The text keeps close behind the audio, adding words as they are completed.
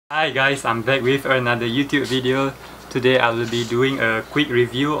Hi guys, I'm back with another YouTube video. Today I will be doing a quick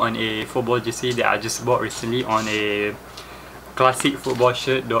review on a football jersey that I just bought recently on a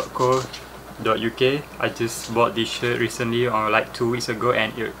classicfootballshirt.co.uk. I just bought this shirt recently on like 2 weeks ago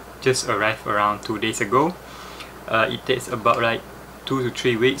and it just arrived around 2 days ago. It takes about like 2 to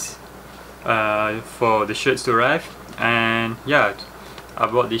 3 weeks for the shirts to arrive, and yeah, I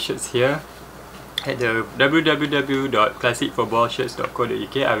bought these shirts here at the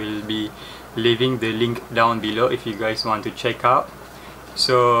www.classicfootballshirts.co.uk. I will be leaving the link down below if you guys want to check out.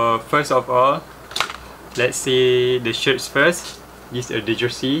 So first of all, let's see the shirts first. This is the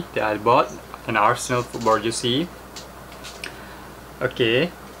jersey that I bought, an Arsenal football jersey.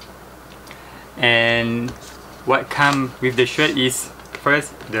 Okay, and what comes with the shirt is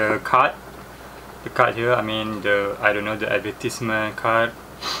first the card. The card here, I mean the advertisement card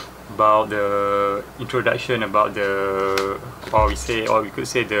about the introduction, about the, or we could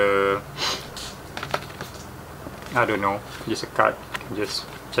say the, I don't know, just a card. Just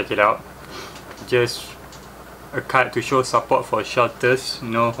check it out. Just a card to show support for Shelters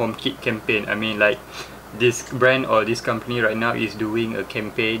No Home Kit campaign. I mean, like, this brand or this company right now is doing a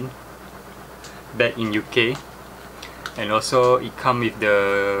campaign back in UK, and also it comes with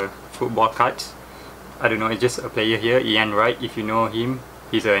the football cards. I don't know, it's just a player here, Ian Wright, if you know him.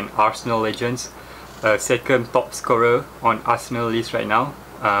 He's an Arsenal legend, second top scorer on Arsenal list right now,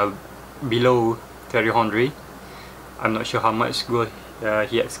 below Thierry Henry. I'm not sure how much goal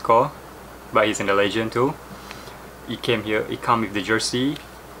he had scored, but he's in the legend too. He came here, he come with the jersey.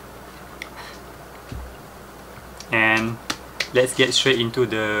 And let's get straight into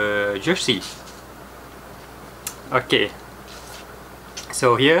the jersey. Okay,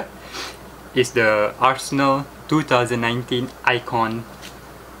 so here is the Arsenal 2019 Icon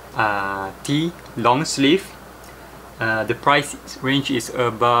tee, long sleeve. The price range is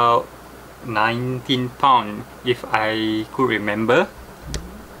about £19 if I could remember.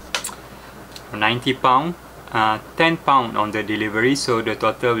 £90, £10 on the delivery, so the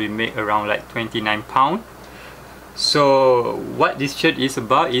total will make around like £29. So what this shirt is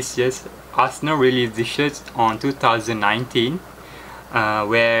about is just Arsenal released this shirt on 2019,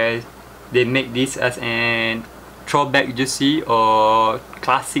 where they make this as an throwback jersey or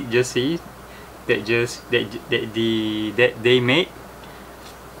classic jersey that they made.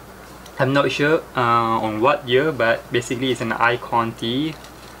 I'm not sure on what year, but basically it's an icon tee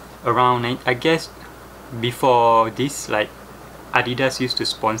around, I guess, before this, like Adidas used to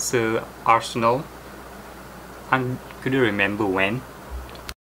sponsor Arsenal. I couldn't remember when.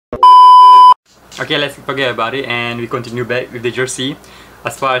 Okay, let's forget about it and we continue back with the jersey.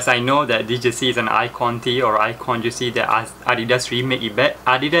 As far as I know, that this jersey is an icon tee or icon jersey that Adidas remake it back.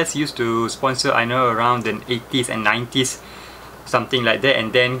 Adidas used to sponsor, I know, around the 80s and 90s, something like that,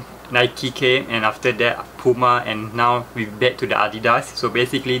 and then Nike came, and after that Puma, and now we're back to the Adidas. So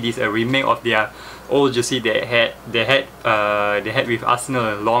basically this is a remake of their old jersey they had with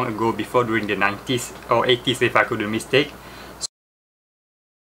Arsenal long ago, before, during the 90s or 80s if I couldn't mistake.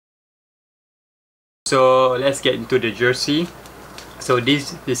 So let's get into the jersey. So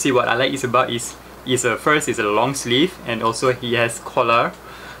this, you see, what I like is about is first is a long sleeve, and also he has collar.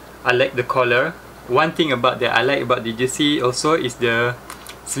 I like the collar. One thing about that I like about the jersey also is the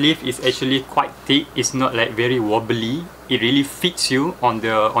sleeve is actually quite thick. It's not like very wobbly. It really fits you on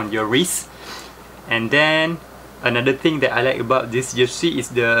your wrist. And then another thing that I like about this jersey is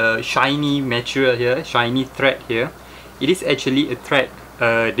the shiny material here, shiny thread here. It is actually a thread,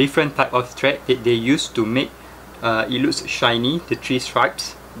 a different type of thread that they use to make it looks shiny, the 3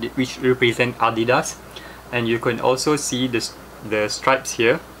 stripes which represent Adidas. And you can also see the stripes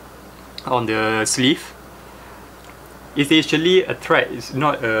here on the sleeve. It's actually a thread, it's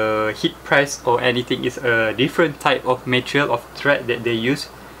not a heat press or anything. It's a different type of material of thread that they use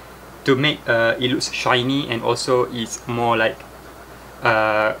to make it looks shiny, and also it's more like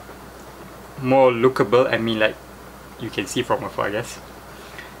more lookable. I mean, like, you can see from afar, I guess.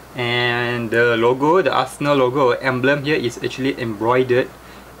 And the logo, the Arsenal logo emblem here, is actually embroidered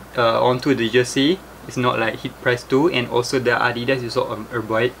onto the jersey. It's not like heat press too, and also the Adidas is also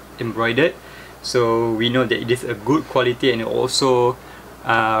embroidered. So we know that it is a good quality, and it also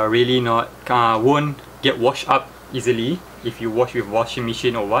really not won't get washed up easily if you wash with washing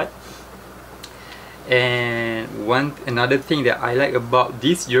machine or what. And another thing that I like about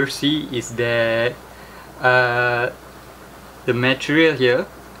this jersey is that the material here,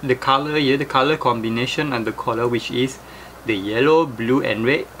 the color here, the color combination and the color, which is the yellow, blue and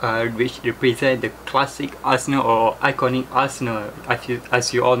red, which represent the classic Arsenal or iconic Arsenal.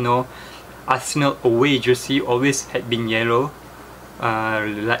 As you all know, Arsenal away jersey always had been yellow,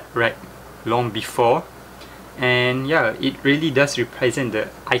 right long before, and yeah, it really does represent the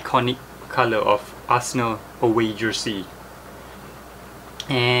iconic color of Arsenal away jersey.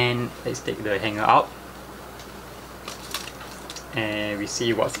 And let's take the hanger out and we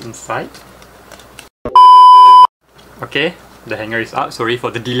see what's inside. Okay, the hanger is out. Sorry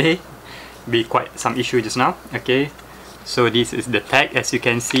for the delay, be quite some issue just now. Okay, so this is the tag. As you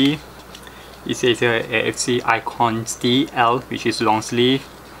can see, it says AFC Icons TL, which is long sleeve,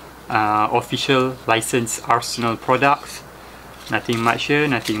 official licensed Arsenal products. Nothing much here,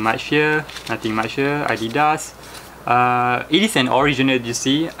 nothing much here, nothing much here. Adidas. It is an original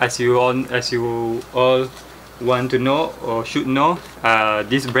jersey, as you all want to know or should know.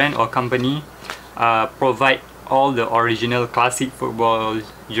 This brand or company provide all the original classic football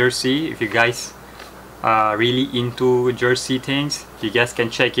jersey. If you guys are really into jersey things, you guys can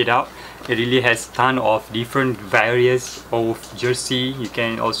check it out. It really has ton of different variants of jersey. You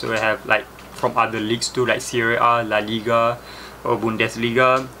can also have like from other leagues too, like Serie A, La Liga, or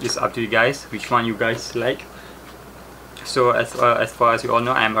Bundesliga. It's up to you guys which one you guys like. So as far as you all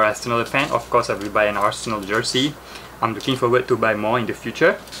know, I'm an Arsenal fan. Of course, I will buy an Arsenal jersey. I'm looking forward to buy more in the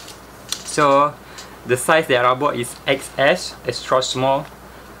future. So the size that I bought is XS, extra small.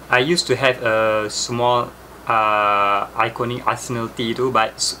 I used to have a small iconic Arsenal tee too,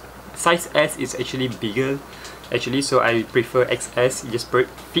 but size S is actually bigger so I prefer XS. It just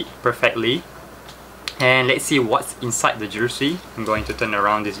fit perfectly. And let's see what's inside the jersey. I'm going to turn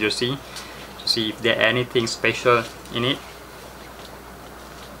around this jersey to see if there's anything special in it.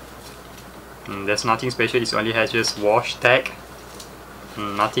 There's nothing special. It only has just wash tag.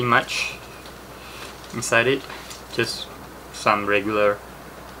 Nothing much inside it. Just some regular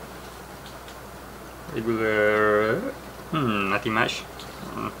nothing much.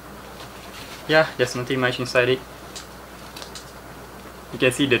 Yeah, there's nothing much inside it. You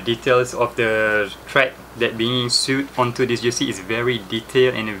can see the details of the thread that being sewed onto this jersey is very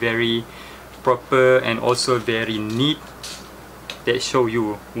detailed and very proper, and also very neat. That show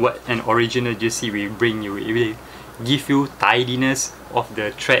you what an original jersey will bring you. It will give you tidiness of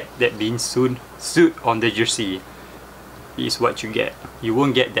the thread that being sewed on the jersey. Is what you get. You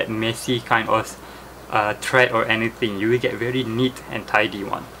won't get that messy kind of thread or anything. You will get very neat and tidy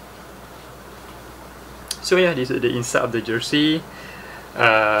one. So yeah, this is the inside of the jersey.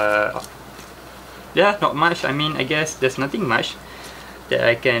 Yeah, not much. I mean, I guess there's nothing much that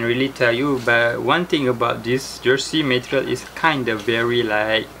I can really tell you, but one thing about this jersey material is kind of very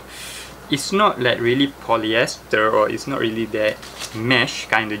like, it's not like really polyester, or it's not really that mesh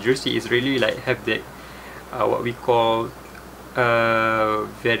kind of jersey. It's really like have that what we call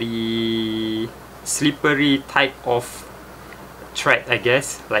very slippery type of thread, I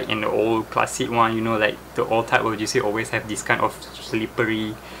guess, like in the old classic one, you know, like the old type of jersey always have this kind of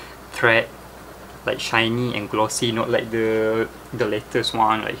slippery thread, like shiny and glossy, not like the latest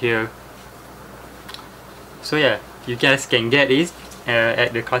one like here. So yeah, you guys can get this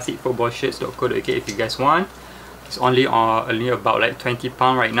at the classicfootballshirts.co.uk if you guys want. It's only about like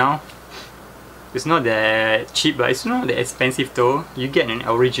 £20 right now. It's not that cheap, but it's not that expensive though. You get an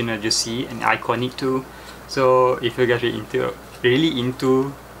original jersey and iconic too. So if you guys are really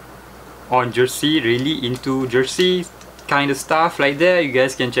into jersey kind of stuff like that, you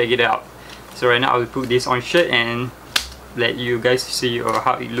guys can check it out. So right now I will put this on shirt and let you guys see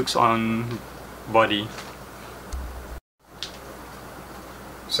how it looks on body.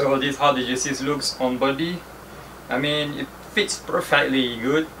 So this is how the jersey looks on body. I mean, it fits perfectly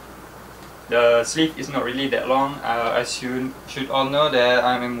good. The sleeve is not really that long. As you should all know that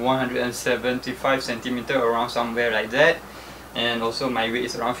I'm 175 centimeter, around somewhere like that, and also my weight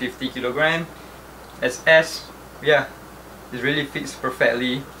is around 50 kilogram. SS, yeah, it really fits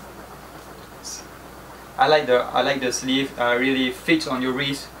perfectly. I like the sleeve. Really fits on your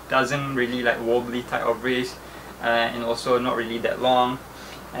wrist. Doesn't really like wobbly type of wrist, and also not really that long.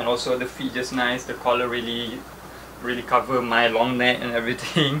 And also the fit just nice. The collar really cover my long neck and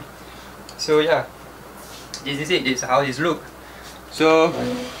everything. So yeah, this is it. This is how it looks. So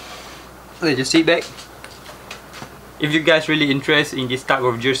let's just sit back. If you guys really interested in this type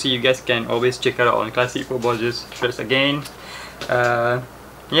of jersey, you guys can always check it out on Classic Football Shirts again.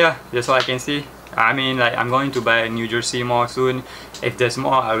 Yeah, that's all I can say. I mean, like, I'm going to buy a new jersey more soon. If there's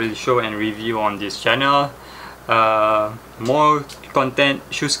more, I will show and review on this channel. More content,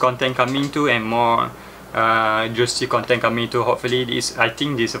 shoes content coming too, and more jersey content coming too. Hopefully, I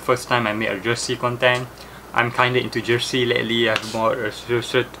think this is the first time I made a jersey content. I'm kinda into jersey lately. I've bought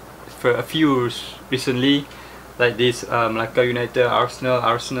a few recently, like this Malacca United,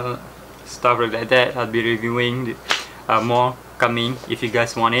 Arsenal stuff like that. I'll be reviewing more upcoming if you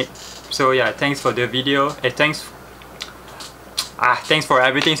guys want it. So yeah, thanks for the video. Thanks for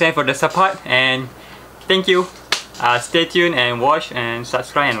everything, thanks for the support, and thank you. Stay tuned and watch and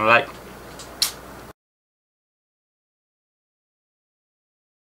subscribe and like.